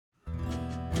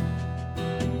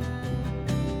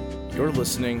You're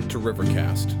listening to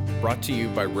Rivercast, brought to you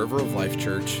by River of Life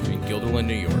Church in Guilderland,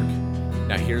 New York.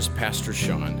 Now here's Pastor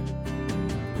Sean.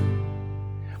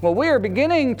 Well, we are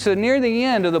beginning to near the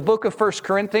end of the book of 1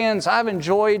 Corinthians. I've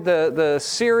enjoyed the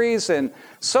series and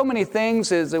so many things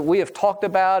that we have talked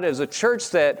about as a church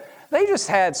that they just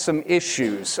had some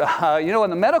issues. In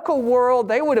the medical world,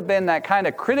 they would have been that kind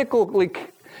of critically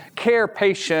care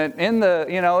patient in the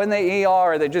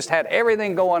ER that just had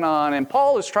everything going on. And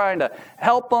Paul is trying to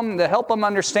help them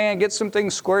understand, get some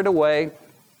things squared away.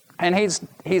 And he's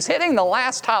hitting the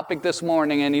last topic this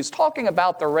morning, and he's talking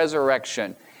about the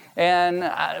resurrection. And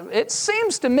it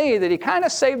seems to me that he kind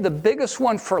of saved the biggest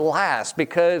one for last,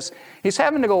 because he's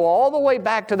having to go all the way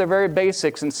back to the very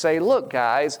basics and say, look,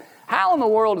 guys, how in the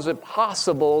world is it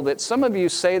possible that some of you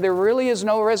say there really is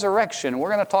no resurrection?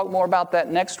 We're going to talk more about that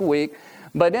next week.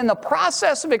 But in the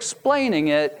process of explaining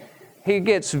it, he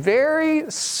gets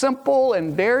very simple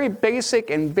and very basic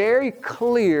and very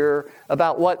clear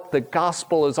about what the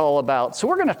gospel is all about. So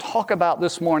we're going to talk about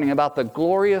this morning about the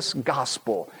glorious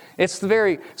gospel. It's the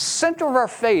very center of our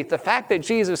faith, the fact that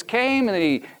Jesus came and that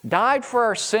He died for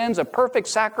our sins, a perfect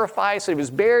sacrifice, that He was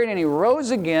buried and He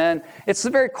rose again. It's the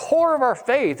very core of our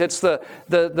faith. It's the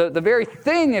very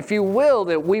thing, if you will,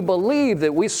 that we believe,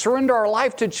 that we surrender our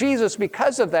life to Jesus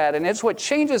because of that, and it's what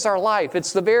changes our life.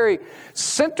 It's the very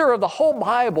center of the whole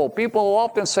Bible. People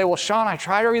often say, well, Sean, I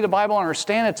try to read the Bible and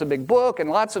understand it's a big book and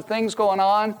lots of things going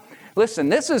on. Listen,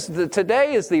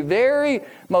 today is the very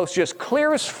most just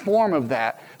clearest form of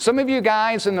that. Some of you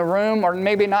guys in the room are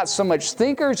maybe not so much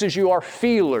thinkers as you are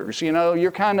feelers.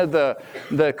 You're kind of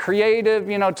the creative,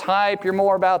 type. You're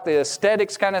more about the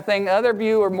aesthetics kind of thing. Other of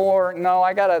you are more, no,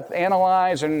 I got to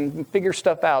analyze and figure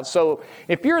stuff out. So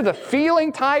if you're the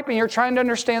feeling type and you're trying to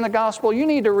understand the gospel, you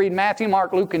need to read Matthew,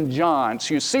 Mark, Luke, and John.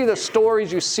 So you see the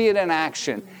stories, you see it in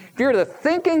action. If you're the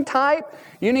thinking type,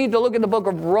 you need to look at the book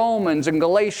of Romans and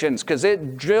Galatians, because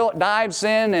it dives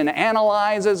in and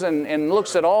analyzes and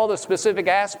looks at all the specific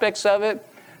aspects of it.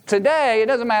 Today, it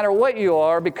doesn't matter what you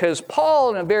are, because Paul,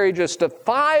 in a very just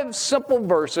 5 simple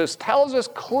verses, tells us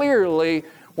clearly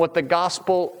what the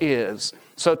gospel is.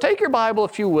 So take your Bible,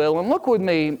 if you will, and look with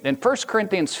me in 1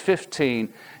 Corinthians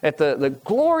 15 at the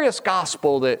glorious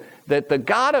gospel that the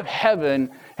God of heaven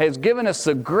has given us,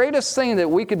 the greatest thing that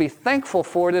we could be thankful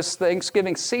for this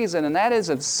Thanksgiving season, and that is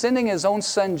of sending His own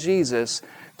Son Jesus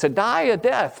to die a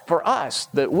death for us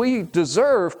that we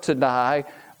deserved to die,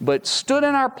 but stood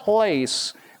in our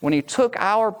place when He took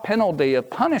our penalty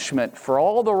of punishment for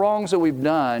all the wrongs that we've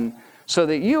done, so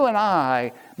that you and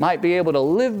I might be able to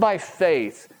live by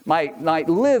faith, might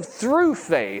live through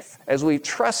faith as we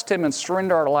trust Him and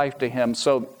surrender our life to Him.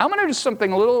 So I'm going to do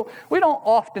something a little, we don't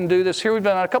often do this here. We've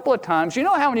done it a couple of times. You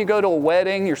know how when you go to a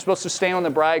wedding, you're supposed to stand when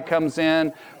the bride comes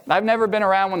in? I've never been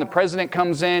around when the president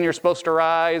comes in, you're supposed to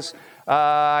rise.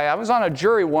 I was on a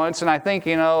jury once, and I think,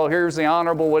 here's the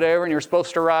honorable whatever, and you're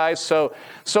supposed to rise. So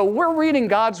we're reading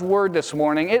God's Word this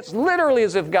morning. It's literally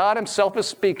as if God Himself is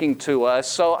speaking to us.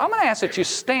 So I'm going to ask that you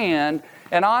stand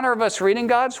in honor of us reading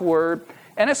God's Word,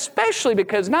 and especially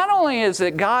because not only is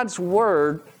it God's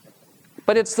Word,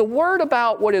 but it's the Word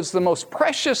about what is the most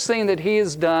precious thing that He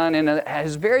has done, and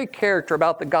His very character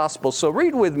about the gospel. So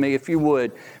read with me, if you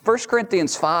would, 1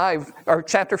 Corinthians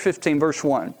chapter 15, verse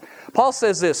 1. Paul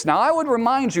says this, "Now I would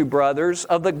remind you, brothers,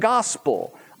 of the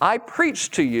gospel I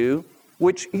preached to you,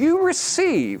 which you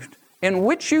received, in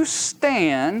which you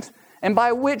stand, and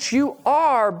by which you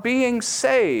are being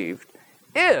saved,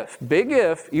 if, big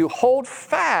if, you hold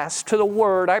fast to the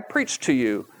word I preached to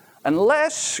you,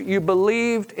 unless you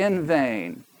believed in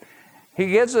vain." He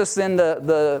gives us then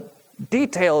the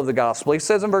detail of the gospel. He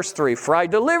says in verse 3, "For I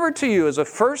delivered to you as of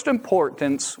first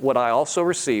importance what I also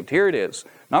received." Here it is.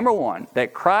 Number 1,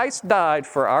 that Christ died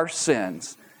for our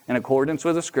sins in accordance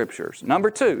with the Scriptures.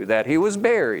 Number 2, that He was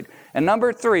buried. And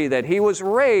number 3, that He was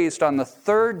raised on the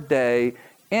 3rd day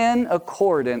in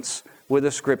accordance with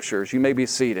the Scriptures. You may be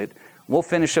seated. We'll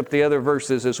finish up the other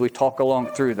verses as we talk along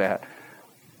through that.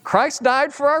 Christ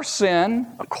died for our sin,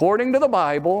 according to the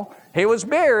Bible. He was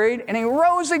buried, and He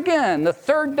rose again the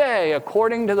 3rd day,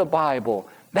 according to the Bible.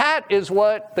 That is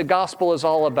what the gospel is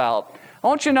all about. I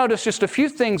want you to notice just a few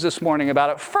things this morning about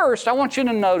it. First, I want you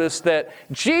to notice that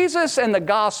Jesus and the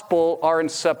gospel are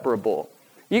inseparable.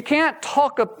 You can't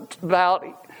talk about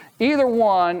either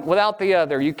one without the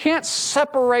other. You can't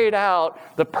separate out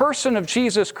the person of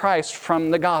Jesus Christ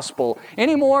from the gospel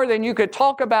any more than you could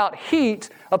talk about heat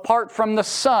apart from the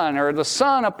sun or the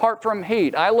sun apart from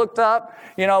heat. I looked up,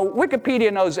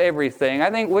 Wikipedia knows everything.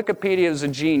 I think Wikipedia is a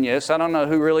genius. I don't know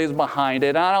who really is behind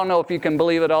it. I don't know if you can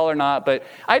believe it all or not, but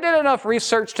I did enough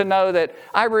research to know that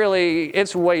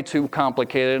it's way too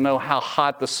complicated to know how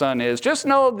hot the sun is. Just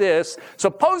know this.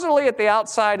 Supposedly at the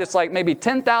outside, it's like maybe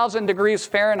 10,000 degrees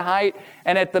Fahrenheit,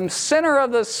 and at the center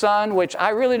of the sun, which I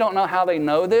really don't know how they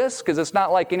know this, because it's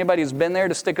not like anybody's been there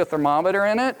to stick a thermometer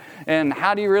in it. And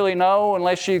how do you really know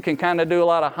unless you can kind of do a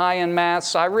lot of high-end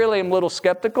math? I really am a little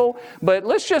skeptical. But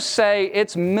let's just say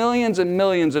it's millions and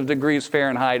millions of degrees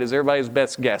Fahrenheit is everybody's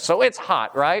best guess. So it's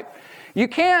hot, right? You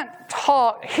can't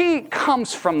talk, heat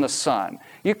comes from the sun.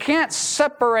 You can't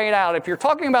separate out. If you're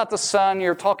talking about the sun,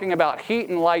 you're talking about heat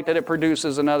and light that it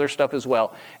produces and other stuff as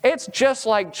well. It's just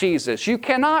like Jesus. You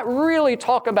cannot really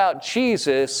talk about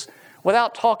Jesus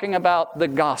without talking about the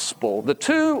gospel. The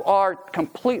two are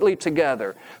completely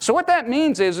together. So what that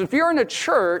means is if you're in a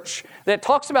church that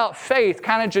talks about faith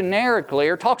kind of generically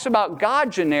or talks about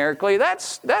God generically,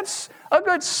 that's a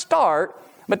good start.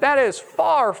 But that is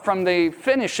far from the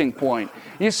finishing point.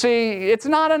 You see, it's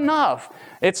not enough.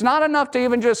 It's not enough to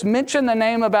even just mention the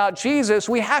name about Jesus.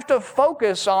 We have to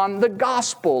focus on the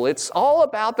gospel. It's all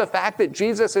about the fact that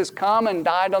Jesus has come and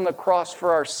died on the cross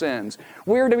for our sins.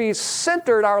 We're to be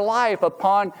centered our life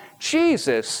upon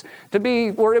Jesus.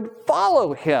 We're to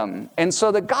follow Him. And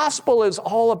so the gospel is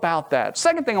all about that.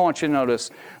 Second thing I want you to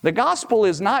notice, the gospel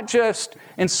is not just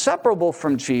inseparable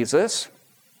from Jesus.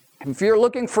 If you're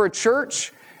looking for a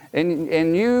church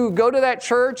and you go to that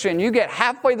church and you get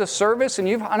halfway the service and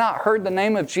you've not heard the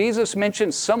name of Jesus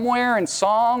mentioned somewhere in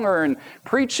song or in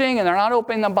preaching and they're not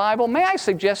opening the Bible, may I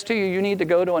suggest to you, you need to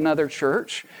go to another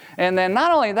church. And then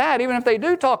not only that, even if they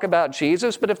do talk about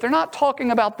Jesus, but if they're not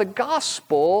talking about the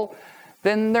gospel,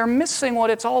 then they're missing what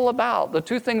it's all about. The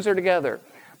two things are together.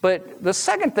 But the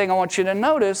second thing I want you to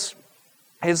notice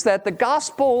is that the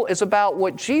gospel is about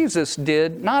what Jesus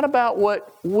did, not about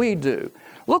what we do.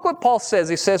 Look what Paul says.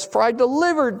 He says, "For I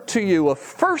delivered to you of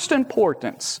first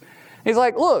importance." He's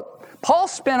like, look, Paul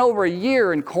spent over a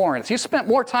year in Corinth. He spent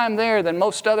more time there than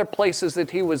most other places that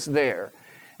he was there.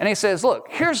 And he says, look,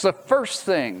 here's the first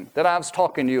thing that I was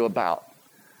talking to you about.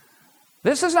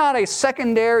 This is not a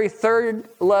secondary, third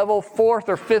level, fourth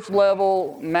or fifth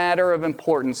level matter of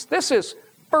importance. This is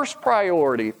first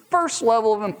priority, first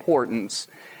level of importance.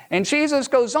 And Jesus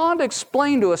goes on to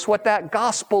explain to us what that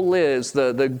gospel is,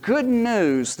 the good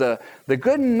news, the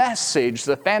good message,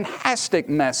 the fantastic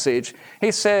message.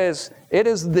 He says, it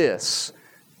is this: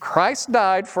 Christ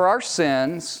died for our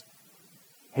sins,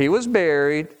 He was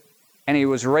buried, and He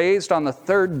was raised on the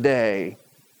third day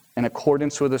in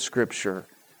accordance with the Scripture.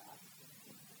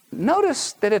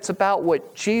 Notice that it's about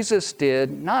what Jesus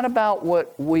did, not about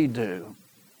what we do.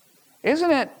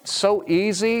 Isn't it so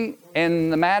easy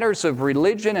in the matters of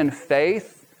religion and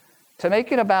faith to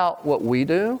make it about what we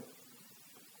do?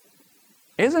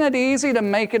 Isn't it easy to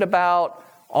make it about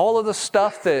all of the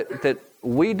stuff that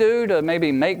we do to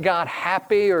maybe make God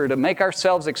happy or to make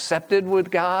ourselves accepted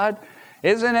with God?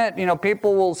 Isn't it,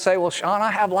 people will say, well, Sean, I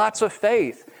have lots of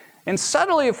faith. And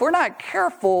subtly, if we're not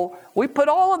careful, we put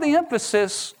all of the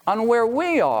emphasis on where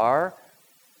we are,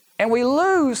 and we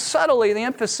lose subtly the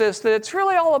emphasis that it's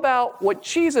really all about what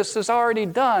Jesus has already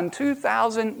done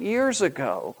 2,000 years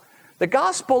ago. The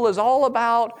gospel is all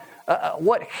about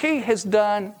what He has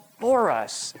done for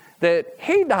us, that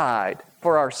He died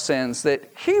for our sins, that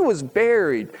He was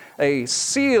buried, a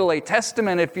seal, a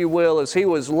testament, if you will, as He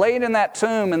was laid in that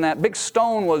tomb and that big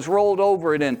stone was rolled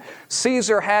over it and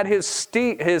Caesar had his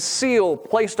seal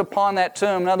placed upon that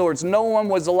tomb. In other words, no one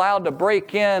was allowed to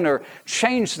break in or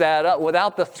change that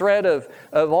without the threat of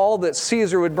all that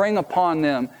Caesar would bring upon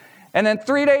them. And then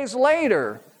 3 days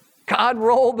later, God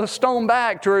rolled the stone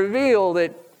back to reveal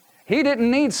that He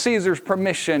didn't need Caesar's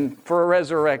permission for a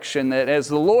resurrection, that as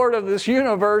the Lord of this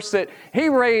universe, that He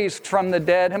raised from the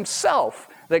dead Himself,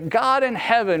 that God in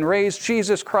heaven raised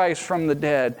Jesus Christ from the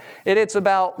dead. It's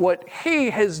about what He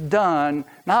has done,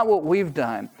 not what we've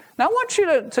done. Now I want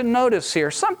you to notice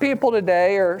here, some people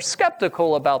today are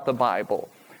skeptical about the Bible.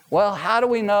 Well, how do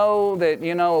we know that,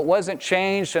 it wasn't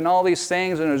changed and all these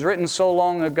things and it was written so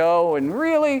long ago? And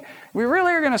really, we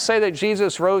really are going to say that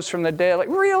Jesus rose from the dead? Like,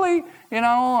 really?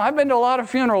 I've been to a lot of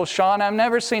funerals, Sean. I've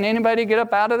never seen anybody get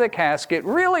up out of the casket.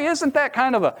 Really, isn't that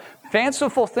kind of a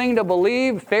fanciful thing to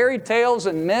believe? Fairy tales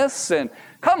and myths? And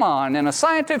come on, in a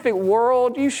scientific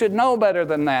world, you should know better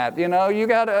than that.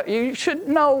 You should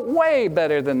know way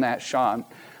better than that, Sean.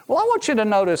 Well, I want you to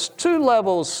notice two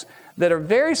levels that are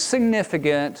very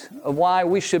significant of why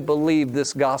we should believe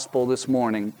this gospel this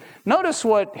morning. Notice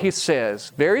what he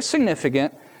says, very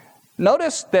significant.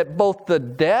 Notice that both the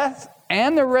death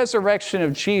and the resurrection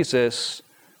of Jesus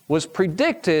was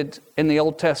predicted in the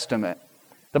Old Testament.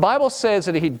 The Bible says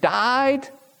that he died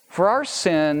for our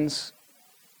sins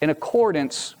in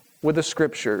accordance with the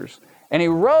Scriptures. And he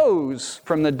rose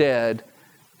from the dead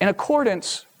in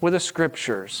accordance with the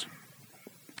Scriptures.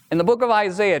 In the book of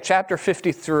Isaiah, chapter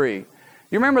 53, you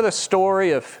remember the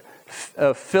story of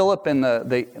Philip and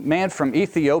the man from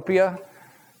Ethiopia?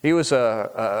 He was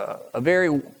a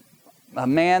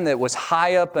man that was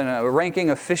high up and a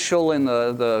ranking official in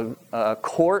the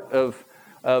court of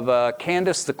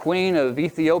Candace, the queen of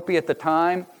Ethiopia at the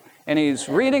time. And he's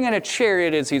reading in a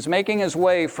chariot as he's making his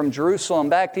way from Jerusalem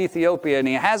back to Ethiopia. And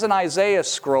he has an Isaiah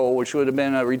scroll, which would have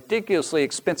been a ridiculously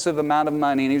expensive amount of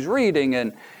money. And he's reading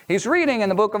in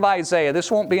the book of Isaiah.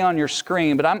 This won't be on your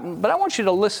screen, but I want you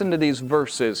to listen to these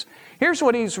verses. Here's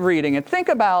what he's reading. And think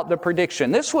about the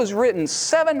prediction. This was written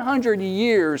 700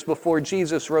 years before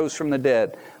Jesus rose from the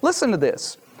dead. Listen to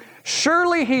this.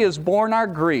 Surely he has borne our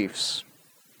griefs,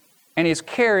 and he's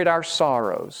carried our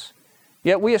sorrows.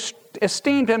 Yet we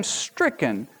esteemed him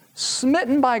stricken,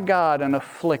 smitten by God, and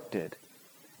afflicted.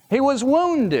 He was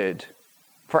wounded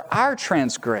for our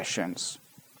transgressions.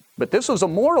 But this was a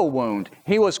mortal wound.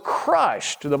 He was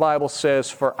crushed, the Bible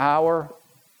says, for our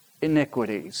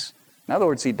iniquities. In other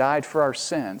words, he died for our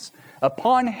sins.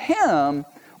 Upon him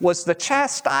was the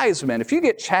chastisement. If you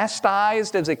get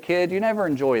chastised as a kid, you never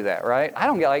enjoy that, right? I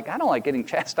don't like getting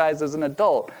chastised as an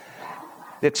adult.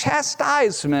 The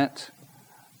chastisement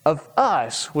of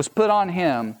us was put on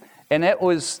him, and it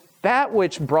was that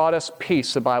which brought us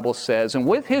peace, the Bible says. And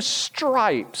with his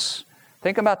stripes,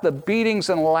 think about the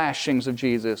beatings and lashings of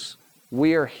Jesus,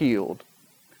 we are healed.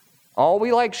 All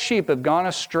we like sheep have gone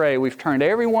astray. We've turned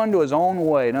everyone to his own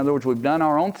way. In other words, we've done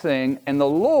our own thing, and the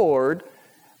Lord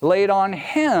laid on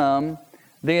him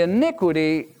the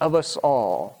iniquity of us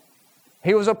all.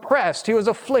 He was oppressed, he was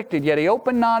afflicted, yet he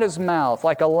opened not his mouth.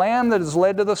 Like a lamb that is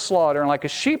led to the slaughter, and like a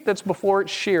sheep that's before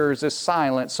its shears is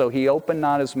silent, so he opened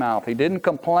not his mouth. He didn't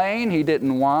complain, he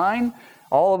didn't whine.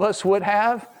 All of us would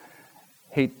have.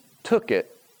 He took it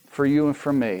for you and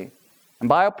for me. And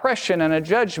by oppression and a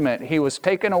judgment, he was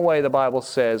taken away, the Bible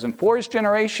says. And for his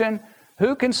generation,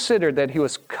 who considered that he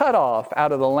was cut off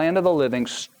out of the land of the living,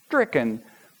 stricken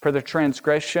for the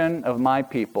transgression of my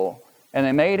people? And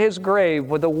they made his grave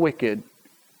with the wicked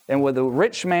and with a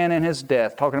rich man in his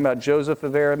death, talking about Joseph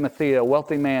of Arimathea, a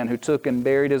wealthy man who took and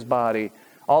buried his body.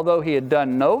 Although he had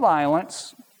done no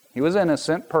violence, he was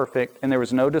innocent, perfect, and there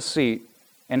was no deceit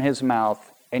in his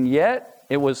mouth. And yet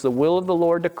it was the will of the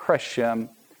Lord to crush him.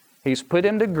 He's put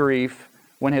him to grief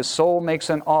when his soul makes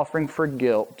an offering for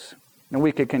guilt. And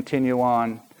we could continue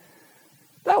on.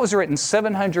 That was written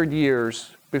 700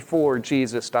 years before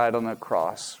Jesus died on the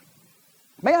cross.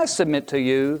 May I submit to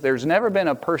you, there's never been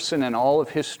a person in all of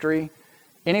history,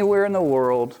 anywhere in the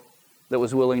world, that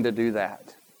was willing to do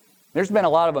that. There's been a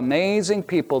lot of amazing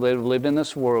people that have lived in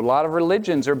this world. A lot of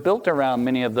religions are built around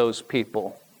many of those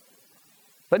people.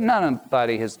 But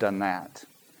nobody has done that.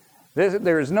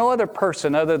 There is no other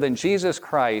person other than Jesus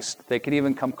Christ that could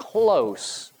even come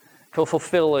close to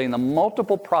fulfilling the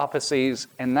multiple prophecies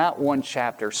in that one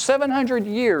chapter. 700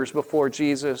 years before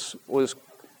Jesus was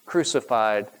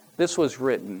crucified, this was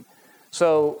written.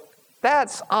 So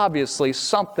that's obviously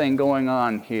something going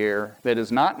on here that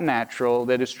is not natural,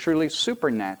 that is truly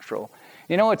supernatural.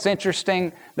 You know what's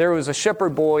interesting? There was a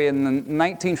shepherd boy in the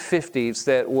 1950s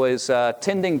that was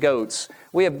tending goats.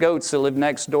 We have goats that live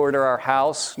next door to our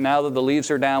house. Now that the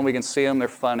leaves are down, we can see them. They're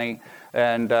funny.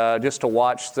 And just to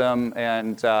watch them.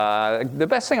 And the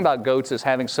best thing about goats is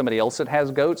having somebody else that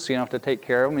has goats. So you don't have to take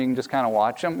care of them. You can just kind of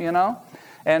watch them, you know.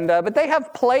 And but they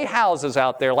have playhouses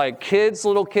out there, like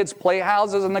little kids'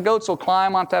 playhouses, and the goats will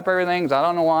climb on top of everything. I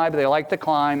don't know why, but they like to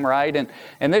climb, right?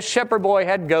 And this shepherd boy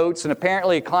had goats, and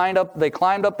apparently they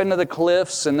climbed up into the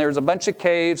cliffs, and there's a bunch of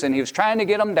caves, and he was trying to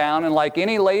get them down. And like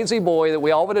any lazy boy that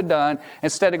we all would have done,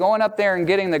 instead of going up there and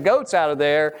getting the goats out of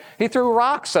there, he threw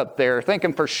rocks up there,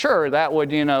 thinking for sure that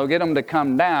would, get them to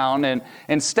come down. And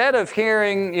instead of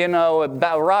hearing,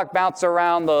 a rock bounce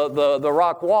around the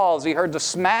rock walls, he heard the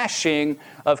smashing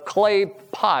of clay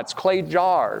pots, clay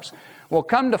jars. Well,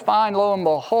 come to find, lo and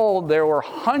behold, there were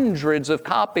hundreds of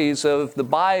copies of the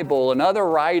Bible and other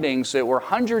writings that were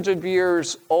hundreds of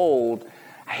years old,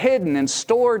 hidden and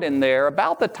stored in there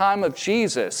about the time of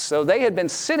Jesus. So they had been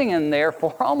sitting in there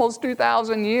for almost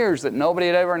 2,000 years that nobody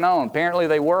had ever known. Apparently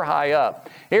they were high up.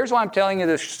 Here's why I'm telling you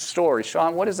this story.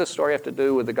 Sean, what does this story have to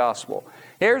do with the gospel?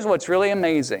 Here's what's really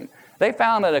amazing. They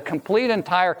found a complete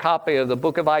entire copy of the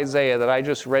book of Isaiah that I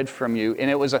just read from you,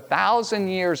 and it was 1,000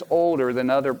 years older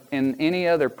than any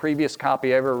other previous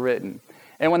copy ever written.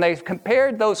 And when they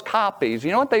compared those copies, you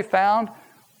know what they found?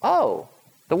 Oh,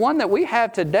 the one that we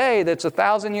have today that's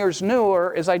 1,000 years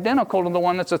newer is identical to the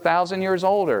one that's 1,000 years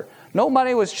older.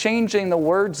 Nobody was changing the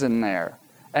words in there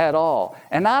at all.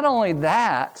 And not only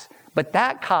that, but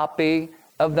that copy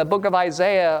of the book of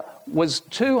Isaiah was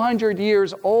 200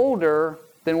 years older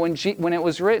than when it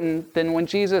was written, than when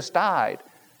Jesus died.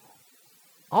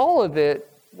 All of it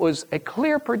was a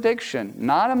clear prediction,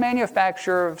 not a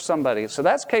manufacture of somebody. So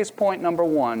that's case point number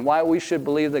one, why we should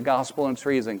believe the gospel in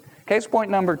treason. Case point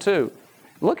number two,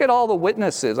 look at all the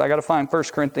witnesses. I got to find 1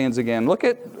 Corinthians again. Look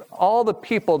at all the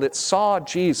people that saw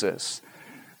Jesus.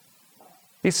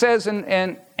 He says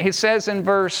in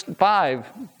verse 5,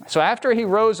 so after he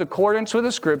rose accordance with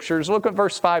the Scriptures, look what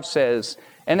verse 5 says,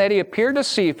 and that he appeared to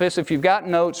Cephas. If you've got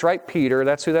notes, write Peter.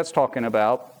 That's who that's talking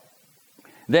about.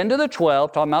 Then to the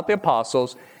 12, talking about the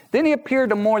apostles. Then he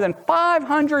appeared to more than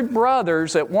 500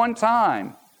 brothers at one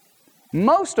time,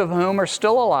 most of whom are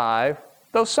still alive,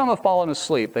 though some have fallen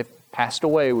asleep. They've passed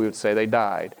away, we would say. They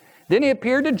died. Then he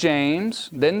appeared to James,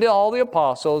 then to all the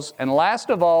apostles, and last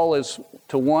of all is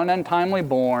to one untimely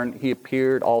born, he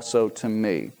appeared also to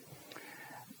me.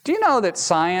 Do you know that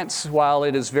science, while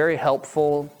it is very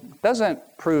helpful, doesn't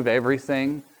prove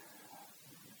everything?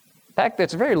 In fact,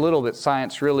 there's very little that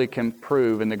science really can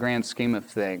prove in the grand scheme of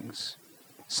things.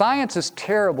 Science is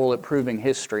terrible at proving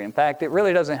history. In fact, it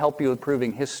really doesn't help you with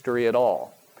proving history at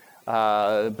all.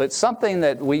 But something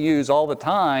that we use all the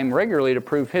time, regularly, to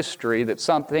prove history, that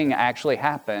something actually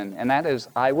happened, and that is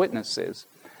eyewitnesses.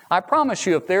 I promise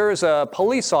you, if there is a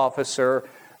police officer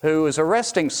who is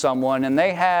arresting someone and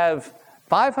they have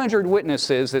 500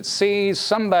 witnesses that sees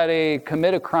somebody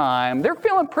commit a crime, they're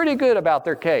feeling pretty good about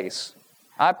their case.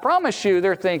 I promise you,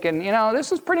 they're thinking,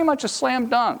 this is pretty much a slam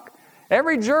dunk.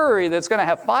 Every jury that's going to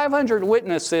have 500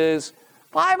 witnesses,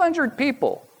 500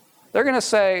 people, they're going to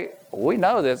say, we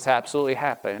know this absolutely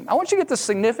happened. I want you to get the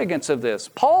significance of this.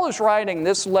 Paul is writing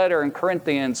this letter in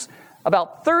Corinthians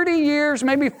about 30 years,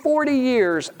 maybe 40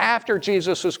 years after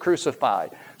Jesus was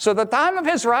crucified. So at the time of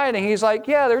his writing, he's like,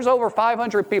 yeah, there's over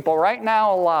 500 people right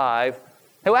now alive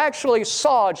who actually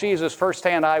saw Jesus'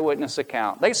 firsthand eyewitness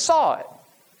account. They saw it.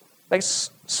 They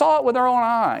saw it with their own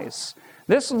eyes.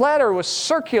 This letter was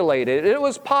circulated. It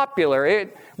was popular.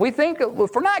 We think,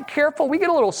 if we're not careful, we get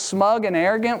a little smug and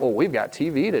arrogant. Well, we've got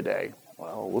TV today.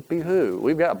 Well, whoopee-hoo.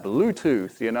 We've got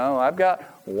Bluetooth, I've got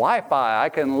Wi-Fi. I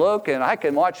can look and I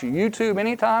can watch YouTube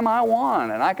anytime I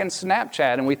want, and I can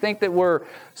Snapchat. And we think that we're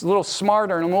a little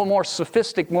smarter and a little more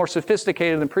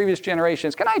sophisticated than previous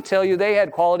generations. Can I tell you, they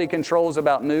had quality controls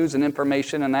about news and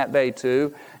information in that day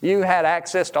too. You had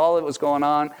access to all that was going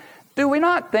on. Do we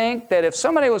not think that if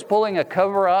somebody was pulling a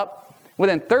cover up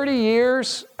within 30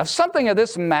 years of something of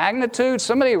this magnitude,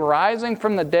 somebody rising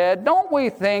from the dead, don't we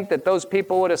think that those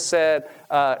people would have said,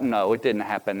 no, it didn't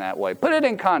happen that way? Put it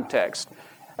in context.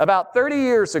 About 32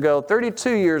 years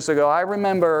ago, I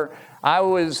remember I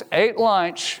ate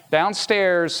lunch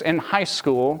downstairs in high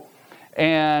school,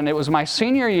 and it was my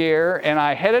senior year, and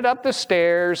I headed up the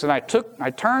stairs, and I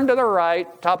turned to the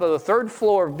right, top of the third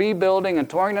floor of B building in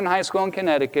Torrington High School in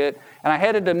Connecticut, and I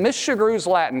headed to Miss Chagrew's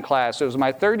Latin class. It was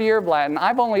my third year of Latin.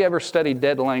 I've only ever studied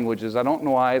dead languages. I don't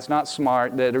know why. It's not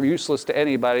smart. They're useless to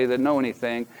anybody that know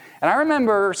anything. And I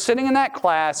remember sitting in that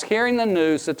class, hearing the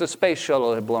news that the space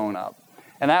shuttle had blown up.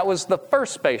 And that was the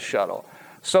first space shuttle.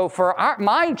 So for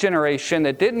my generation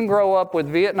that didn't grow up with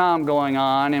Vietnam going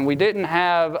on, and we didn't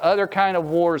have other kind of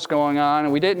wars going on,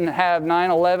 and we didn't have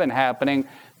 9/11 happening,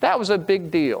 that was a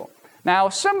big deal. Now,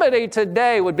 if somebody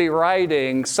today would be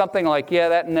writing something like, yeah,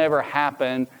 that never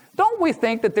happened, don't we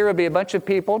think that there would be a bunch of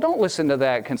people, don't listen to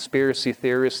that conspiracy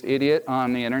theorist idiot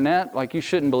on the internet, like you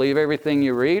shouldn't believe everything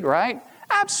you read, right?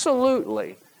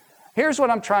 Absolutely. Here's what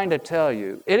I'm trying to tell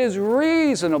you. It is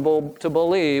reasonable to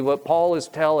believe what Paul is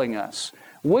telling us.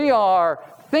 We are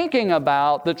thinking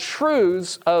about the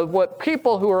truths of what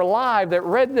people who are alive that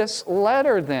read this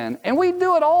letter then. And we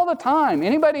do it all the time.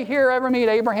 Anybody here ever meet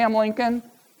Abraham Lincoln?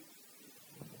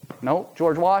 Nope.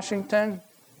 George Washington?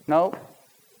 Nope.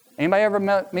 Anybody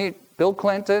ever meet Bill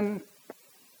Clinton?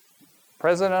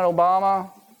 President Obama?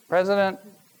 President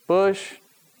Bush?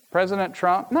 President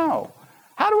Trump? No.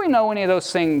 How do we know any of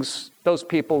those things, those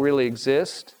people really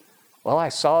exist? Well, I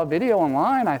saw a video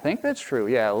online. I think that's true.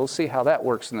 Yeah, we'll see how that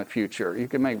works in the future. You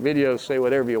can make videos, say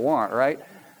whatever you want, right?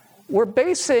 We're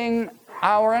basing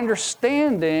our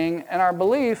understanding and our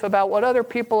belief about what other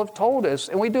people have told us,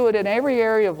 and we do it in every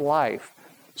area of life.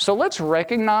 So let's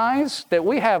recognize that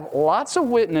we have lots of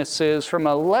witnesses from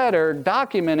a letter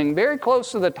documenting very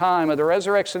close to the time of the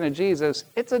resurrection of Jesus.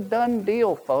 It's a done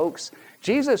deal, folks.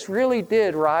 Jesus really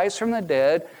did rise from the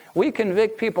dead. We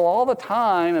convict people all the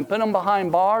time and put them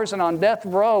behind bars and on death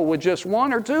row with just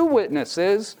one or two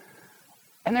witnesses.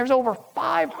 And there's over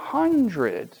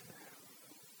 500.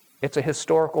 It's a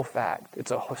historical fact.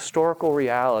 It's a historical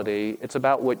reality. It's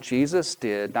about what Jesus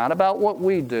did, not about what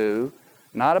we do,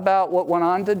 not about what went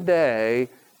on today.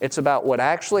 It's about what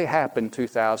actually happened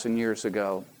 2,000 years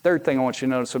ago. Third thing I want you to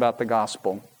notice about the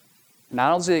gospel.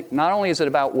 Not only is it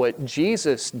about what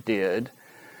Jesus did,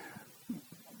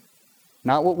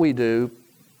 not what we do,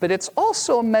 but it's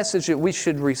also a message that we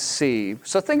should receive.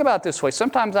 So think about it this way.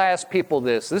 Sometimes I ask people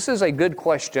this. This is a good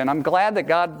question. I'm glad that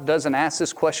God doesn't ask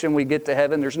this question when we get to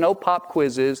heaven. There's no pop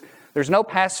quizzes. There's no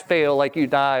pass-fail like you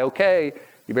die. Okay,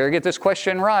 you better get this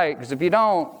question right, because if you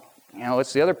don't,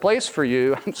 it's the other place for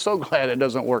you. I'm so glad it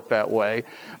doesn't work that way.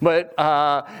 But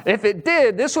if it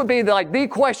did, this would be like the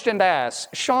question to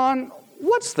ask. Sean,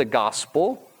 what's the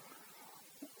gospel?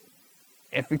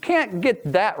 If you can't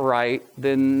get that right,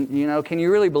 then, can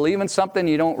you really believe in something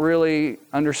you don't really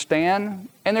understand?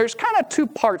 And there's kind of two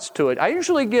parts to it. I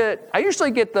usually get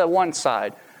the one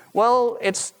side. Well,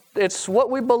 it's what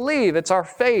we believe. It's our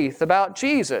faith about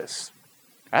Jesus.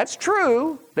 That's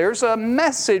true. There's a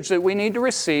message that we need to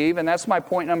receive, and that's my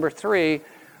point number 3.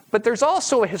 But there's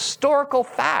also a historical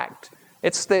fact.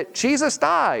 It's that Jesus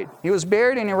died. He was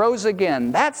buried and He rose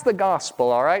again. That's the gospel,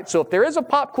 all right? So if there is a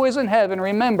pop quiz in heaven,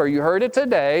 remember, you heard it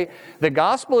today. The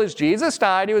gospel is Jesus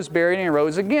died, He was buried, and He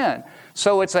rose again.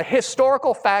 So it's a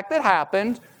historical fact that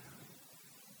happened,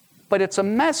 but it's a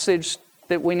message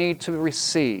that we need to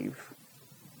receive.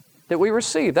 That we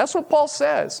receive. That's what Paul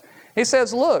says. He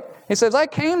says, look, I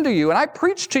came to you and I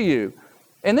preached to you,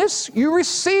 and this, you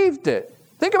received it.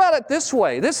 Think about it this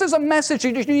way. This is a message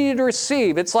you need to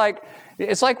receive. It's like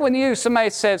when somebody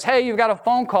says, hey, you've got a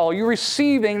phone call. You're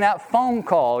receiving that phone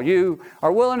call. You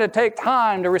are willing to take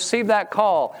time to receive that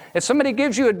call. If somebody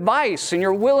gives you advice and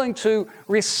you're willing to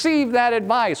receive that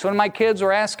advice. When my kids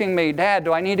were asking me, Dad,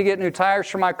 do I need to get new tires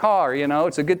for my car?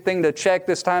 It's a good thing to check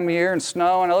this time of year and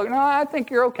snow. And I look, no, I think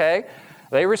you're okay.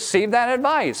 They received that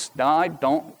advice. No, I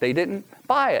don't. They didn't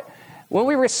buy it. When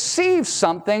we receive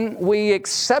something, we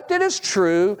accept it as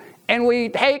true, and we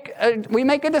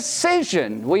make a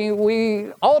decision.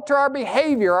 We alter our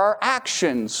behavior, our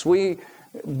actions,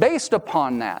 based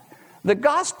upon that. The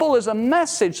gospel is a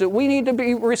message that we need to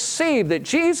be received, that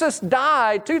Jesus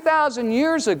died 2,000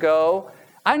 years ago.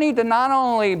 I need to not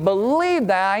only believe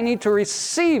that, I need to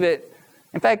receive it.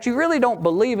 In fact, you really don't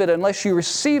believe it unless you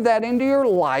receive that into your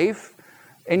life,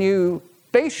 and you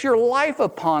base your life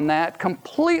upon that,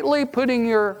 completely putting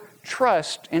your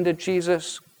trust into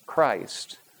Jesus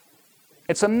Christ.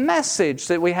 It's a message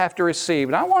that we have to receive.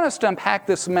 And I want us to unpack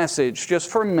this message just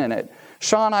for a minute.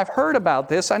 Sean, I've heard about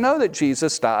this. I know that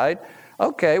Jesus died.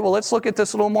 Okay, well, let's look at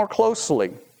this a little more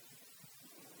closely.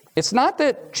 It's not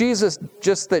that Jesus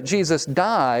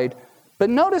died, but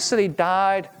notice that He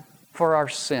died for our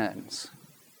sins.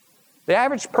 The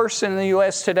average person in the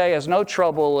U.S. today has no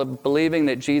trouble believing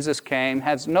that Jesus came,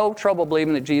 has no trouble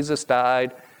believing that Jesus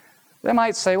died. They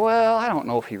might say, well, I don't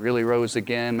know if He really rose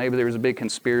again. Maybe there was a big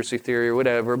conspiracy theory or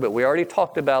whatever, but we already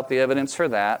talked about the evidence for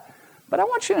that. But I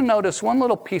want you to notice one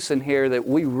little piece in here that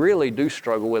we really do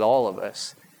struggle with, all of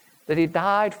us, that He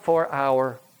died for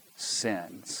our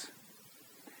sins.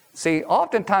 See,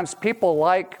 oftentimes people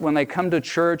like when they come to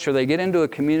church or they get into a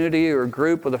community or a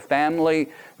group with a family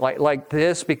like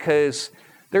this, because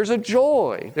there's a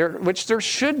joy, which there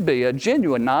should be, a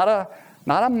genuine, not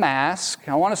a mask.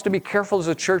 I want us to be careful as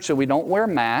a church that we don't wear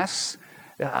masks,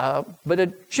 but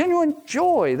a genuine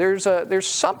joy. There's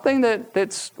something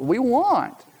that's we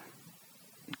want.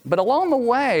 But along the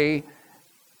way,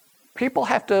 people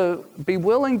have to be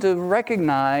willing to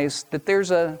recognize that there's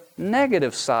a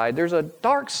negative side, there's a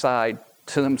dark side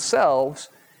to themselves,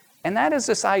 and that is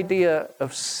this idea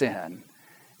of sin.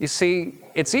 You see,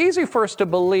 it's easy for us to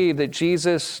believe that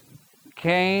Jesus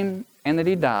came and that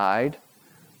He died,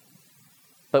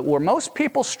 but where most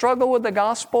people struggle with the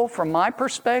gospel, from my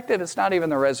perspective, it's not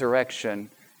even the resurrection,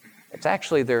 it's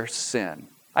actually their sin.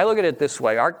 I look at it this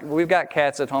way. We've got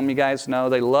cats at home, you guys know.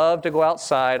 They love to go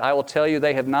outside. I will tell you,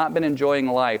 they have not been enjoying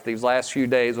life these last few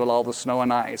days with all the snow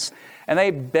and ice. And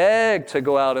they beg to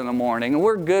go out in the morning. And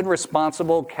we're good,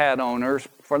 responsible cat owners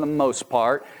for the most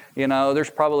part. There's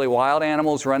probably wild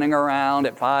animals running around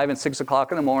at 5 and 6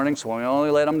 o'clock in the morning, so we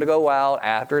only let them to go out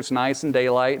after it's nice and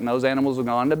daylight, and those animals have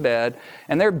gone to bed.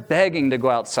 And they're begging to go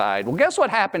outside. Well, guess what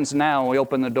happens now when we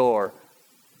open the door?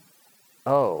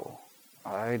 Oh,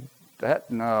 I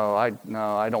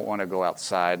I don't want to go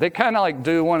outside. They kind of like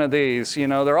do one of these,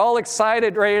 they're all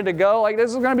excited, ready to go. Like,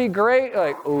 this is going to be great.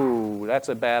 Like, ooh, that's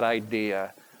a bad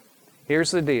idea.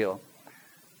 Here's the deal.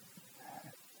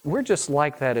 We're just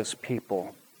like that as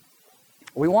people.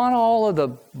 We want all of the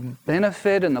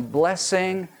benefit and the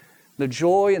blessing, the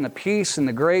joy and the peace and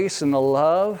the grace and the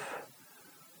love.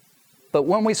 But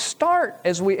when we start,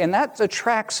 and that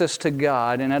attracts us to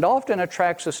God, and it often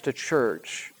attracts us to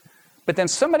church. But then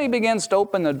somebody begins to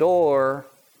open the door,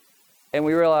 and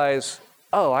we realize,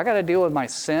 oh, I got to deal with my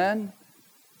sin?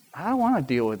 I don't want to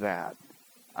deal with that.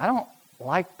 I don't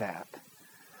like that.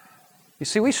 You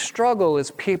see, we struggle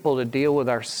as people to deal with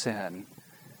our sin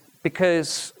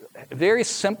because, very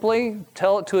simply,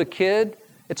 tell it to a kid,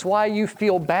 it's why you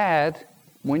feel bad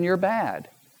when you're bad.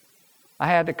 I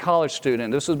had a college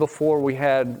student. This was before we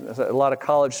had a lot of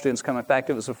college students come. In fact,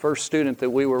 it was the first student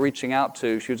that we were reaching out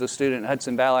to. She was a student in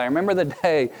Hudson Valley. I remember the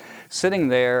day sitting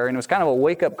there, and it was kind of a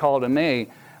wake-up call to me.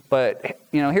 But,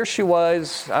 here she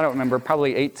was, I don't remember,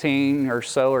 probably 18 or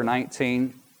so or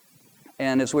 19.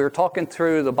 And as we were talking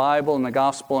through the Bible and the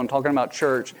gospel and talking about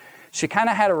church, she kind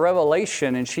of had a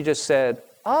revelation, and she just said,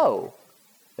 oh,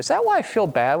 is that why I feel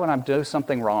bad when I do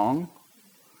something wrong?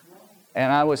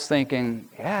 And I was thinking,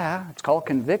 yeah, it's called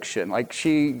conviction. Like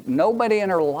nobody in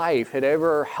her life had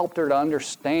ever helped her to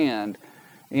understand,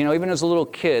 even as a little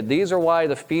kid, these are why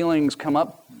the feelings come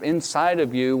up inside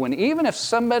of you when even if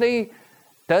somebody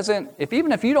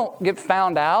even if you don't get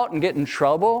found out and get in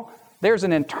trouble, there's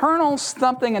an internal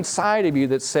something inside of you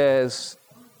that says,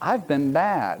 I've been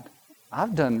bad.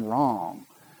 I've done wrong.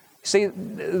 See,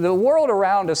 the world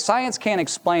around us, science can't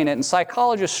explain it, and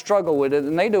psychologists struggle with it,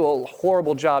 and they do a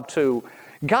horrible job too.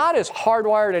 God is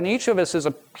hardwired in each of us as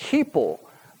a people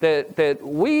that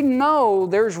we know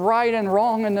there's right and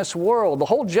wrong in this world. The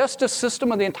whole justice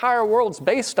system of the entire world is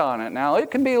based on it. Now, it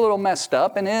can be a little messed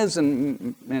up and is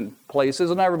in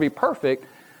places. It'll never be perfect,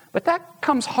 but that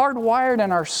comes hardwired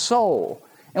in our soul,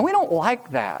 and we don't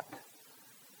like that.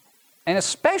 And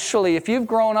especially if you've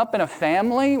grown up in a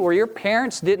family where your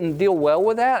parents didn't deal well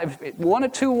with that, one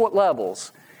of two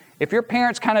levels. If your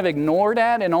parents kind of ignored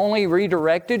that and only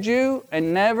redirected you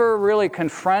and never really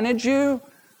confronted you,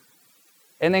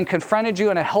 and then confronted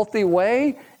you in a healthy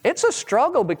way, it's a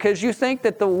struggle because you think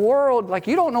that the world,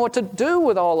 you don't know what to do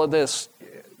with all of this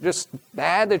just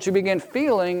bad that you begin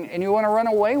feeling, and you want to run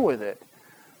away with it.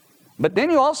 But then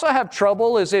you also have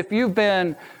trouble as if you've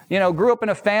been, grew up in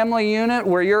a family unit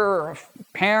where your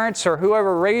parents or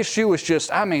whoever raised you was just,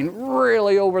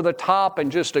 really over the top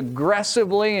and just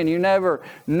aggressively, and you never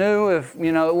knew if,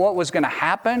 what was going to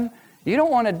happen. You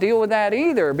don't want to deal with that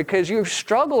either because you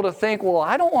struggle to think, well,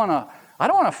 I don't want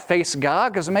to face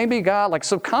God because maybe God,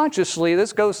 subconsciously,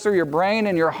 this goes through your brain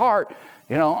and your heart.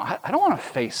 I don't want to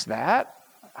face that.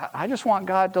 I just want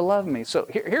God to love me. So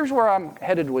here's where I'm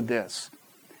headed with this.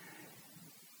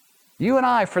 You and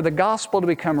I, for the gospel to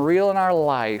become real in our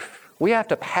life, we have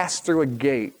to pass through a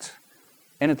gate.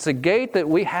 And it's a gate that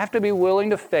we have to be willing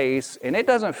to face. And it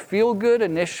doesn't feel good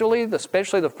initially,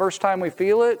 especially the first time we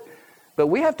feel it. But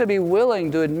we have to be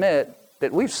willing to admit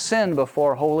that we've sinned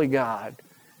before holy God.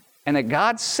 And that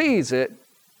God sees it.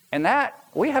 And that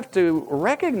we have to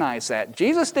recognize that.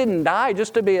 Jesus didn't die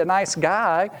just to be a nice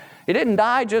guy. He didn't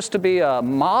die just to be a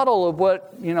model of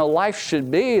what, life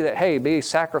should be, that, hey, be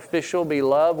sacrificial, be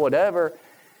love, whatever.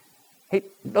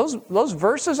 Those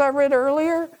verses I read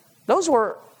earlier,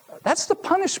 that's the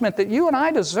punishment that you and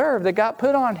I deserve that got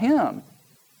put on Him.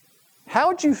 How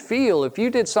would you feel if you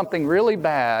did something really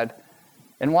bad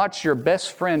and watched your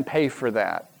best friend pay for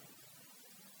that?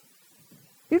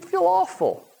 You'd feel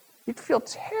awful. You'd feel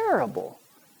terrible.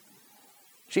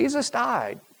 Jesus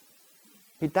died.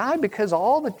 He died because of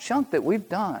all the junk that we've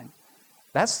done.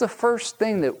 That's the first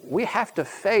thing that we have to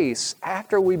face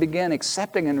after we begin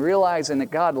accepting and realizing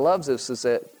that God loves us, is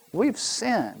that we've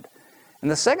sinned. And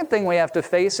the second thing we have to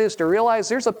face is to realize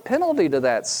there's a penalty to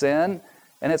that sin,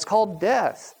 and it's called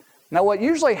death. Now, what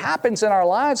usually happens in our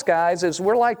lives, guys, is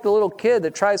we're like the little kid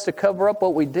that tries to cover up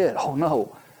what we did. Oh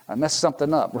no, I messed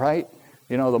something up, right?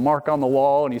 The mark on the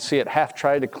wall, and you see it half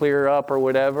tried to clear up or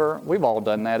whatever. We've all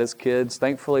done that as kids.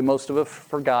 Thankfully, most of us have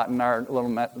forgotten our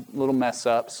little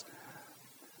mess-ups.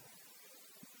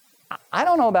 I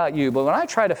don't know about you, but when I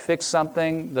try to fix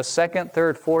something the second,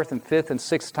 third, fourth, and fifth, and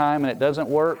sixth time, and it doesn't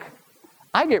work,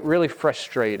 I get really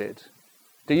frustrated.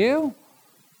 Do you?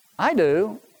 I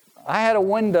do. I had a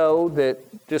window that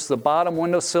just the bottom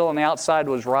windowsill on the outside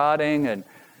was rotting, and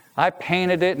I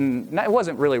painted it, and it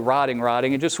wasn't really rotting.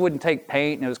 It just wouldn't take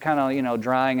paint, and it was kind of,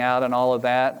 drying out and all of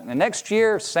that. And the next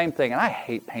year, same thing. And I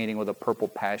hate painting with a purple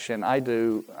passion. I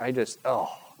do. I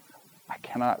I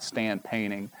cannot stand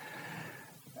painting.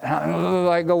 And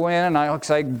I go in and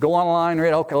I go online,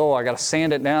 read, okay, I got to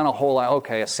sand it down a whole lot.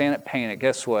 Okay, I sand it, paint it.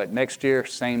 Guess what? Next year,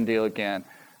 same deal again.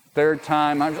 Third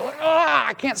time, I'm just like,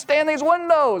 I can't stand these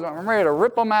windows. I'm ready to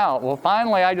rip them out. Well,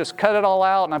 finally, I just cut it all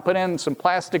out, and I put in some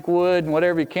plastic wood and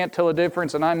whatever. You can't tell the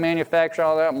difference, and I manufacture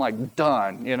all that. I'm like,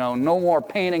 done. No more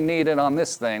painting needed on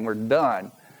this thing. We're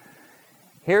done.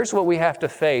 Here's what we have to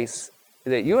face,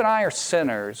 that you and I are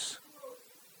sinners,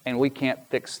 and we can't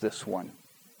fix this one.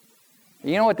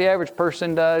 You know what the average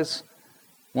person does?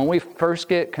 When we first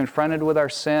get confronted with our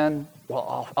sin,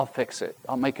 well, I'll fix it.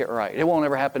 I'll make it right. It won't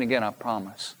ever happen again, I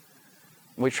promise.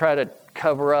 We try to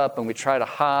cover up and we try to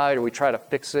hide or we try to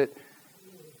fix it.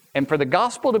 And for the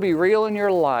gospel to be real in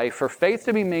your life, for faith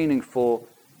to be meaningful,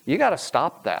 you got to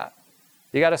stop that.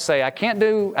 You got to say, I can't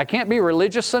be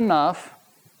religious enough.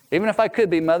 Even if I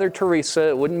could be Mother Teresa,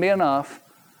 it wouldn't be enough.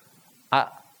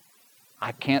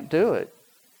 I can't do it.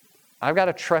 I've got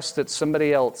to trust that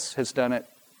somebody else has done it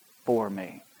for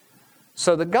me.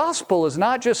 So the gospel is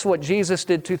not just what Jesus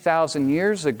did 2,000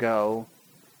 years ago.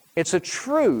 It's a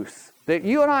truth that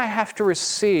you and I have to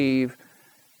receive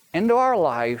into our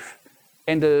life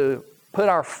and to put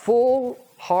our full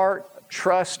heart,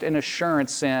 trust, and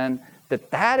assurance in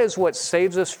that is what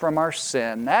saves us from our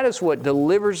sin. That is what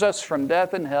delivers us from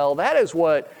death and hell. That is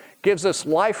what gives us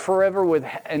life forever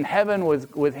in heaven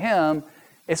with Him.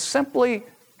 It's simply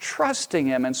trusting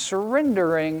Him and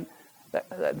surrendering,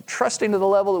 trusting to the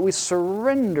level that we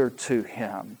surrender to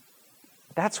Him.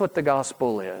 That's what the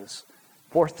gospel is.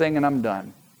 Fourth thing, and I'm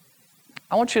done.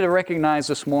 I want you to recognize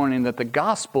this morning that the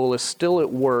gospel is still at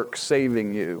work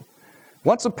saving you.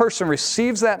 Once a person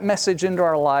receives that message into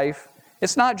our life,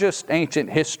 it's not just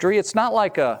ancient history. It's not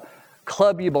like a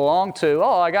club you belong to.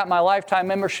 I got my lifetime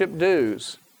membership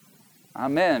dues.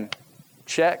 I'm in.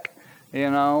 Check.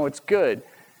 It's good.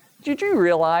 Did you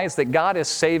realize that God is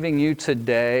saving you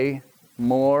today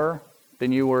more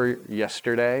than you were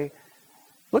yesterday?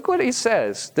 Look what He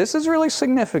says. This is really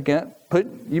significant.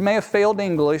 You may have failed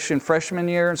English in freshman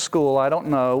year in school, I don't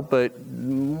know, but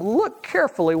look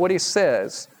carefully what He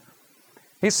says.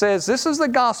 He says, this is the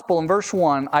gospel in verse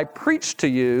 1. I preached to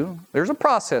you. There's a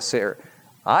process here.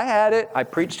 I had it. I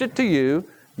preached it to you.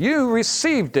 You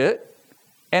received it,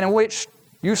 and in which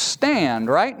you stand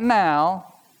right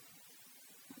now,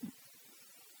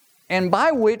 and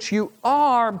by which you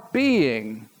are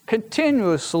being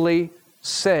continuously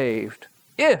saved,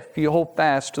 if you hold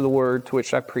fast to the word to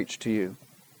which I preach to you.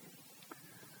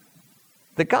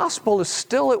 The gospel is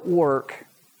still at work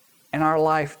in our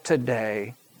life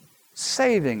today,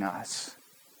 saving us.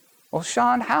 Well,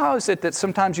 Sean, how is it that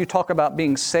sometimes you talk about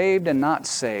being saved and not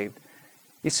saved?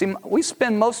 You see, we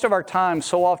spend most of our time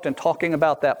so often talking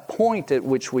about that point at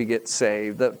which we get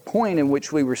saved, the point in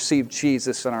which we receive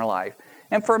Jesus in our life.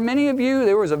 And for many of you,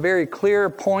 there was a very clear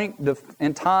point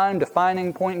in time,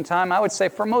 defining point in time. I would say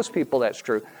for most people that's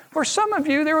true. For some of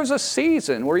you, there was a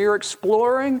season where you're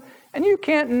exploring and you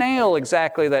can't nail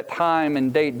exactly that time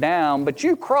and date down, but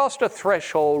you crossed a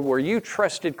threshold where you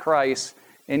trusted Christ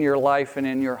in your life and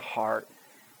in your heart.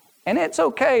 And it's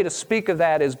okay to speak of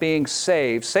that as being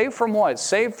saved. Saved from what?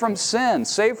 Saved from sin,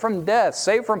 saved from death,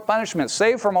 saved from punishment,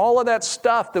 saved from all of that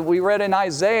stuff that we read in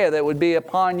Isaiah that would be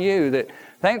upon you, that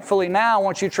thankfully now,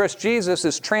 once you trust Jesus,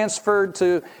 is transferred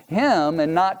to Him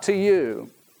and not to you.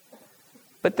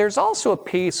 But there's also a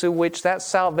piece in which that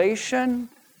salvation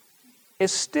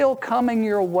is still coming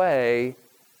your way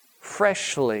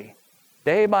freshly,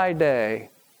 day by day,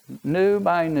 new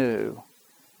by new.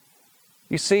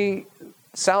 You see,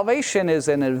 salvation is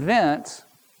an event,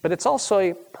 but it's also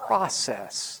a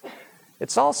process.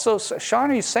 It's also,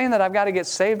 Sean, are you saying that I've got to get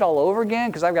saved all over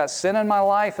again because I've got sin in my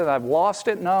life and I've lost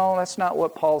it? No, that's not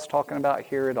what Paul's talking about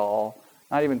here at all.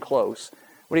 Not even close.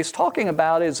 What he's talking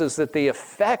about is that the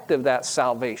effect of that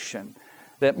salvation,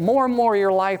 that more and more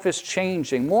your life is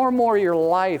changing, more and more your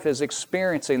life is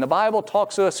experiencing. The Bible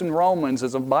talks to us in Romans,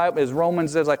 as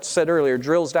Romans, as I said earlier,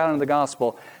 drills down into the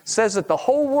gospel, says that the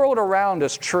whole world around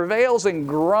us travails and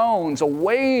groans,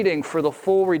 awaiting for the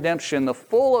full redemption, the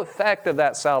full effect of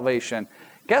that salvation.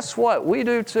 Guess what? We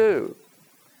do too.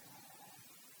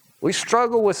 We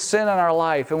struggle with sin in our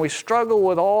life, and we struggle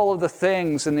with all of the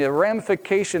things and the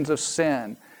ramifications of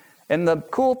sin. And the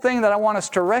cool thing that I want us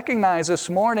to recognize this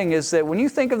morning is that when you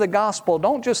think of the gospel,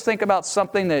 don't just think about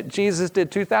something that Jesus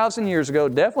did 2,000 years ago.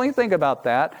 Definitely think about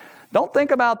that. Don't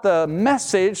think about the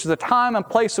message, the time and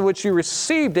place in which you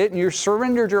received it and you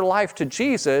surrendered your life to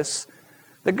Jesus.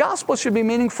 The gospel should be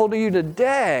meaningful to you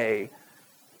today.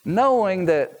 knowing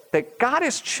that God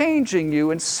is changing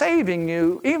you and saving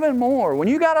you even more. When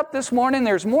you got up this morning,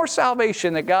 there's more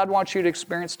salvation that God wants you to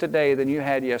experience today than you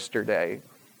had yesterday.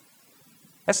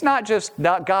 It's not just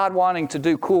God wanting to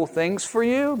do cool things for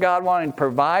you, God wanting to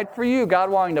provide for you, God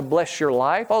wanting to bless your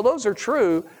life. All those are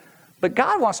true, but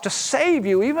God wants to save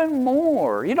you even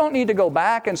more. You don't need to go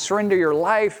back and surrender your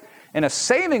life in a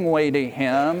saving way to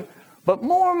Him, but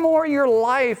more and more your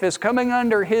life is coming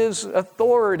under His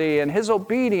authority and His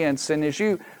obedience, and as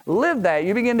you live that,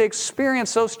 you begin to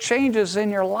experience those changes in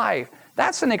your life.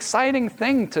 That's an exciting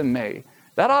thing to me.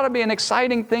 That ought to be an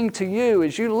exciting thing to you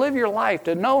as you live your life,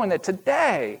 to knowing that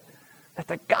today, that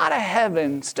the God of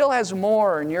heaven still has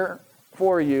more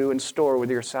for you in store with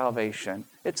your salvation.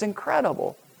 It's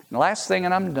incredible. And the last thing,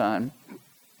 and I'm done,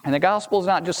 and the gospel is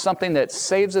not just something that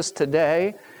saves us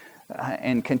today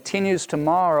and continues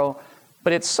tomorrow,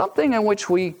 but it's something in which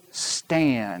we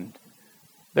stand.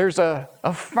 There's a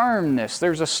firmness,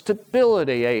 there's a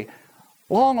stability, a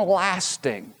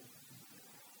long-lasting.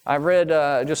 I read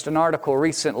just an article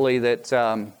recently that,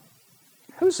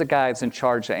 who's the guy that's in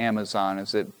charge of Amazon?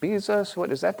 Is it Bezos?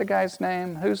 What is that the guy's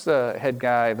name? Who's the head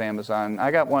guy of Amazon?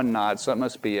 I got one nod, so it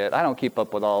must be it. I don't keep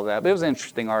up with all of that, but it was an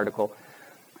interesting article.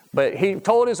 But he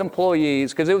told his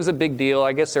employees, because it was a big deal,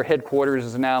 I guess their headquarters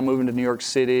is now moving to New York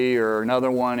City, or another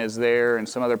one is there in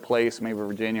some other place, maybe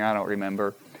Virginia, I don't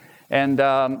remember.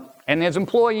 And his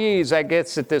employees, I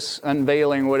guess at this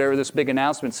unveiling, whatever, this big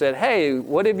announcement said, hey,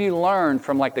 what have you learned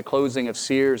from like the closing of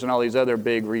Sears and all these other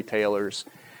big retailers?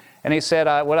 And he said,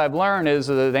 what I've learned is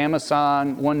that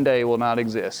Amazon one day will not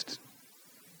exist.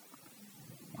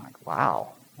 I'm like,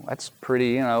 wow, that's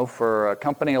pretty, for a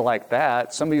company like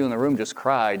that. Some of you in the room just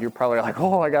cried. You're probably like,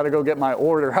 oh, I got to go get my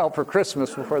order out for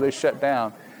Christmas before they shut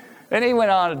down. And he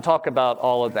went on to talk about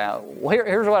all of that. Well,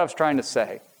 here's what I was trying to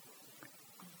say.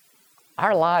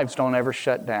 Our lives don't ever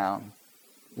shut down.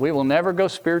 We will never go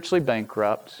spiritually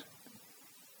bankrupt.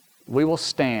 We will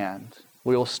stand.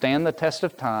 We will stand the test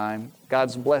of time.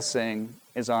 God's blessing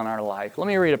is on our life. Let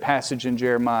me read a passage in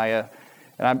Jeremiah.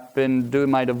 And I've been doing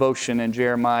my devotion in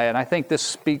Jeremiah, and I think this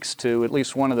speaks to, at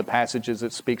least one of the passages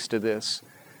that speaks to this.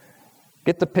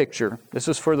 Get the picture. This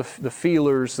is for the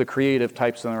feelers, the creative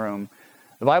types in the room.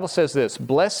 The Bible says this,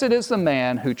 blessed is the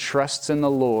man who trusts in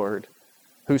the Lord,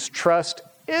 whose trust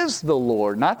is the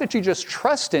Lord. Not that you just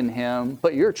trust in Him,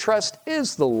 but your trust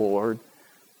is the Lord.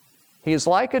 He is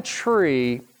like a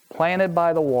tree planted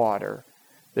by the water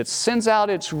that sends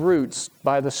out its roots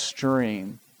by the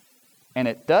stream, and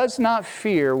it does not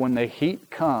fear when the heat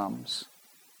comes.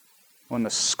 When the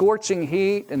scorching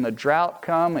heat and the drought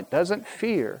come, it doesn't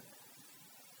fear,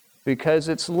 because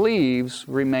its leaves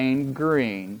remain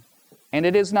green, and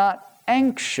it is not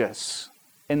anxious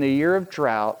in the year of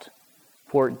drought,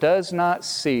 for it does not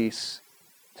cease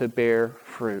to bear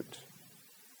fruit.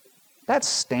 That's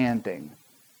standing.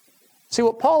 See,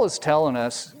 what Paul is telling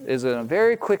us is in a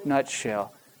very quick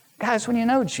nutshell. Guys, when you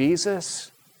know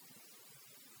Jesus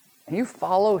and you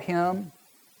follow Him,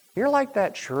 you're like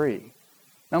that tree.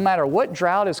 No matter what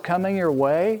drought is coming your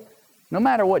way, no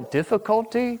matter what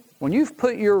difficulty, when you've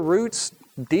put your roots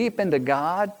deep into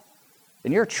God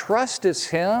and your trust is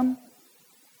Him,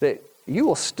 that you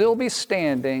will still be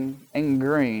standing and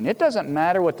green. It doesn't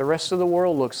matter what the rest of the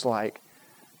world looks like.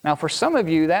 Now, for some of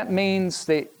you, that means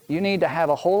that you need to have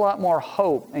a whole lot more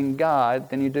hope in God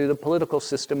than you do the political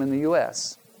system in the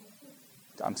U.S.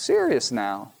 I'm serious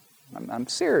now. I'm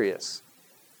serious.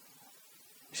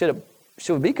 Should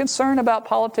we be concerned about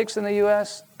politics in the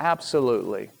U.S.?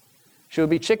 Absolutely. Should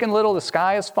we be chicken little, the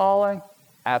sky is falling?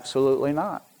 Absolutely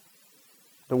not.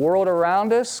 The world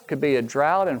around us could be a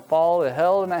drought and fall to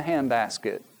hell in a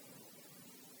handbasket.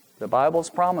 The Bible's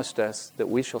promised us that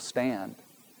we shall stand.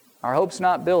 Our hope's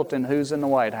not built in who's in the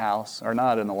White House or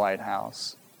not in the White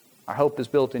House. Our hope is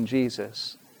built in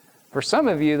Jesus. For some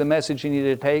of you, the message you need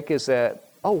to take is that,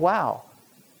 oh wow,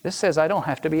 this says I don't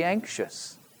have to be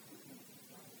anxious.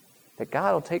 That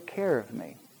God will take care of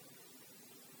me.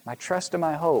 My trust and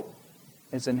my hope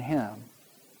is in Him.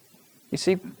 You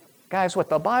see, guys, what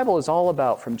the Bible is all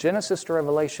about from Genesis to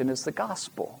Revelation is the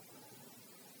gospel.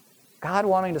 God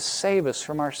wanting to save us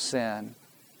from our sin.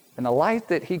 And the life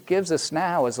that He gives us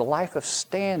now is a life of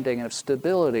standing and of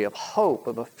stability, of hope,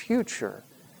 of a future.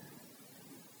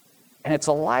 And it's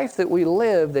a life that we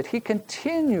live that He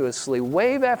continuously,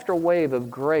 wave after wave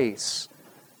of grace,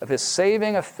 of His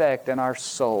saving effect in our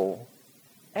soul,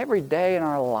 every day in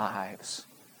our lives.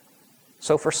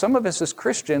 So for some of us as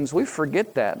Christians, we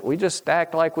forget that. We just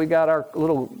act like we got our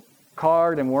little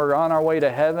card and we're on our way to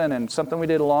heaven and something we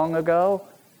did long ago.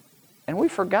 And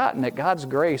we've forgotten that God's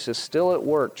grace is still at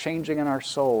work, changing in our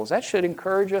souls. That should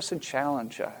encourage us and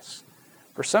challenge us.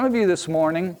 For some of you this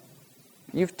morning,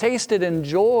 you've tasted,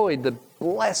 enjoyed the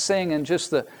blessing and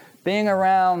just the being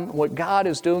around what God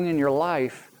is doing in your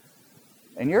life.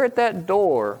 And you're at that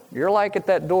door. You're like at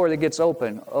that door that gets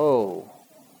open. Oh,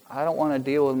 I don't want to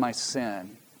deal with my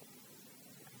sin.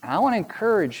 And I want to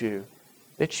encourage you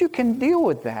that you can deal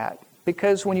with that.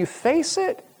 Because when you face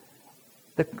it,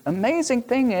 the amazing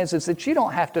thing is that you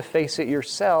don't have to face it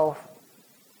yourself,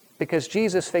 because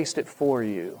Jesus faced it for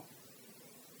you.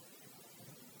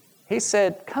 He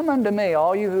said, "Come unto me,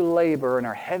 all you who labor and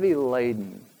are heavy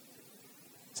laden."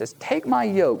 He says, "Take my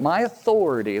yoke, my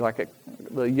authority," like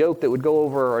the yoke that would go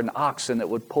over an oxen that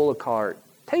would pull a cart.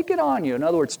 Take it on you. In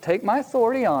other words, take my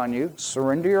authority on you,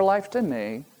 surrender your life to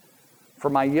me. For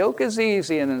my yoke is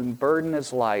easy and the burden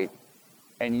is light,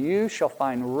 and you shall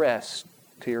find rest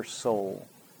to your soul.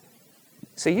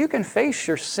 See, you can face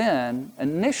your sin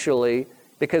initially,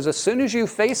 because as soon as you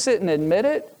face it and admit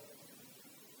it,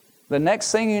 the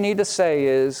next thing you need to say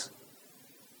is,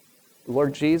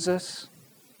 "Lord Jesus,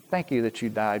 thank you that you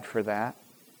died for that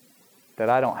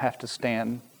I don't have to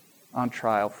stand on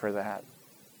trial for that.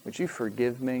 Would you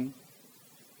forgive me?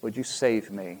 Would you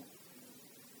save me?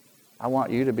 I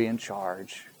want you to be in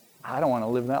charge. I don't want to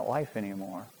live that life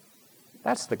anymore."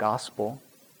 That's the gospel.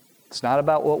 It's not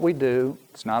about what we do.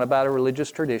 It's not about a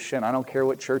religious tradition. I don't care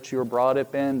what church you were brought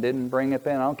up in, didn't bring up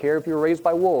in. I don't care if you were raised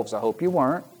by wolves. I hope you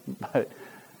weren't. But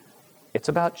it's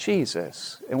about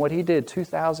Jesus and what He did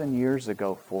 2,000 years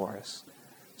ago for us.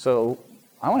 So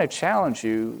I want to challenge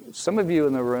you. Some of you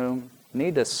in the room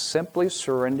need to simply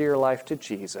surrender your life to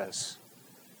Jesus.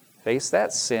 Face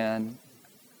that sin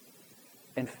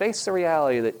and face the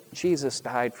reality that Jesus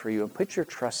died for you, and put your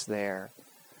trust there.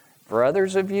 For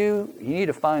others of you, you need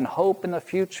to find hope in the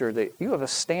future, that you have a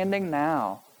standing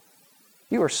now.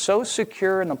 You are so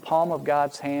secure in the palm of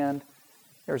God's hand,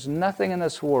 there's nothing in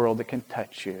this world that can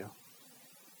touch you.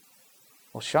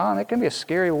 Well, Sean, it can be a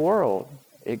scary world.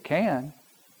 It can.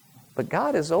 But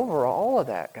God is over all of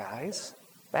that, guys.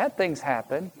 Bad things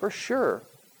happen, for sure.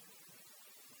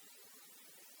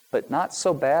 But not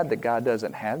so bad that God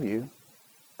doesn't have you.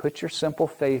 Put your simple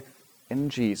faith in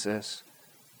Jesus,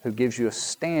 who gives you a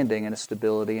standing and a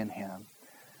stability in Him.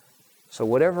 So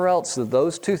whatever else,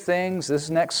 those two things, this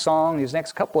next song, these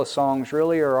next couple of songs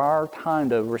really are our time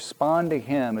to respond to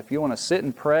Him. If you want to sit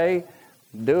and pray,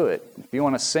 do it. If you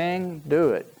want to sing,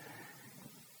 do it.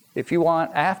 If you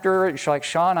want after, it's like,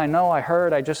 "Sean, I know, I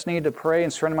heard, I just need to pray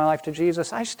and surrender my life to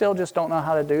Jesus. I still just don't know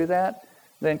how to do that."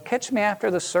 Then catch me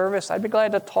after the service. I'd be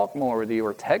glad to talk more with you,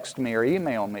 or text me or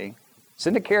email me.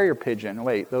 Send a carrier pigeon.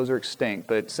 Wait, those are extinct,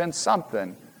 but send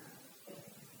something.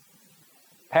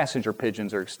 Passenger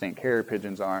pigeons are extinct. Carrier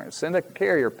pigeons aren't. Send a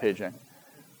carrier pigeon.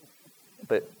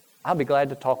 But I'll be glad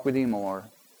to talk with you more.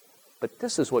 But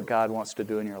this is what God wants to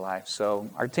do in your life. So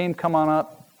our team, come on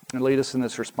up and lead us in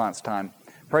this response time.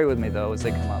 Pray with me, though, as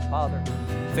they come up. Father.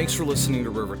 Thanks for listening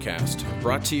to Rivercast,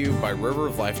 brought to you by River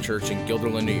of Life Church in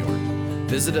Guilderland, New York.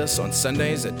 Visit us on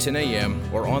Sundays at 10 a.m.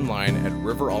 or online at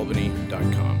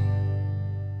riveralbany.com.